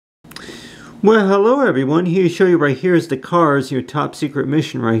Well, hello everyone. Here to show you right here is the Cars, your top secret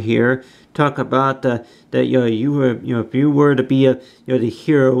mission right here. Talk about that if you were to be the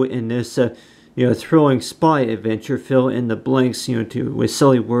hero in this thrilling spy adventure, fill in the blanks with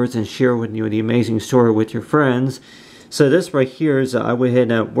silly words and share with the amazing story with your friends. So this right here is I went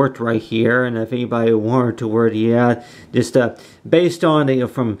ahead and worked right here, and if anybody wanted to work, just based on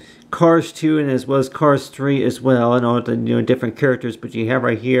from Cars 2 and as well as Cars 3 as well, and all the different characters. But you have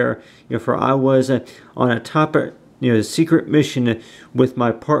right here, for I was on a top secret mission with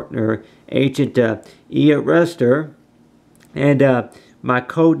my partner, Agent E. Arrester, and my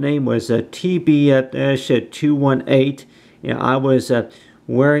code name was TB-218. I was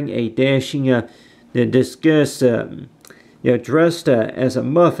wearing a dashing disguise. Dressed as a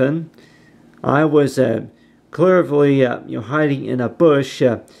muffin. I was cleverly hiding in a bush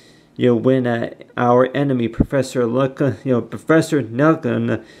when our enemy Professor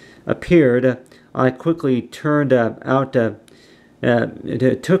Nelson appeared. I quickly turned took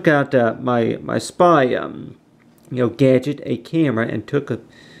out my spy gadget, a camera, and took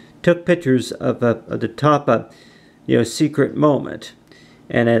pictures of the top secret moment.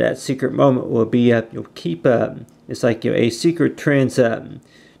 And at that secret moment will be keep it's like a secret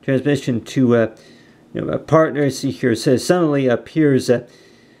transmission to a partner. See here, it says suddenly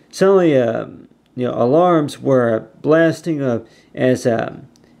alarms were blasting as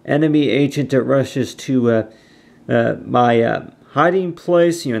enemy agent rushes to my hiding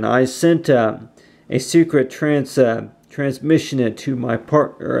place. And I sent a secret transmission to my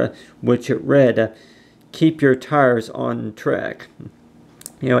partner, which it read, "Keep your tires on track."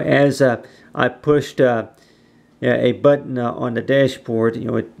 As I pushed a button on the dashboard,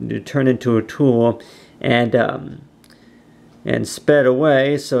 it turned into a tool and sped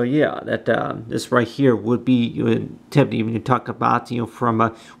away. So yeah, that this right here would be attempting even to talk about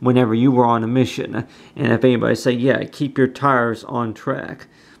from whenever you were on a mission. And if anybody say, yeah, keep your tires on track.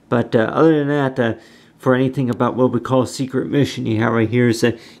 But other than that, for anything about what we call a secret mission, you have right here is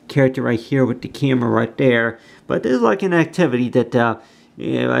a character right here with the camera right there. But this is like an activity that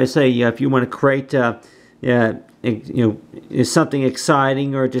I say if you want to create something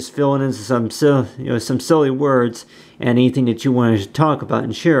exciting, or just filling in some silly words and anything that you want to talk about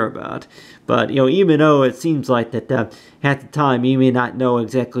and share about. But even though it seems like that half the time you may not know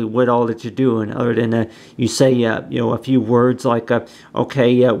exactly what all that you're doing, other than you say a few words like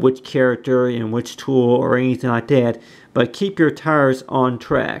okay, which character and which tool or anything like that. But keep your tires on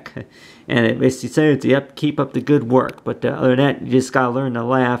track. And it basically says, yep, keep up the good work. But other than that, you just got to learn to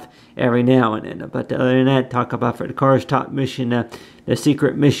laugh every now and then. But other than that, talk about for the Cars top mission, the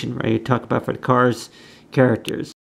secret mission, right? You talk about for the Cars characters.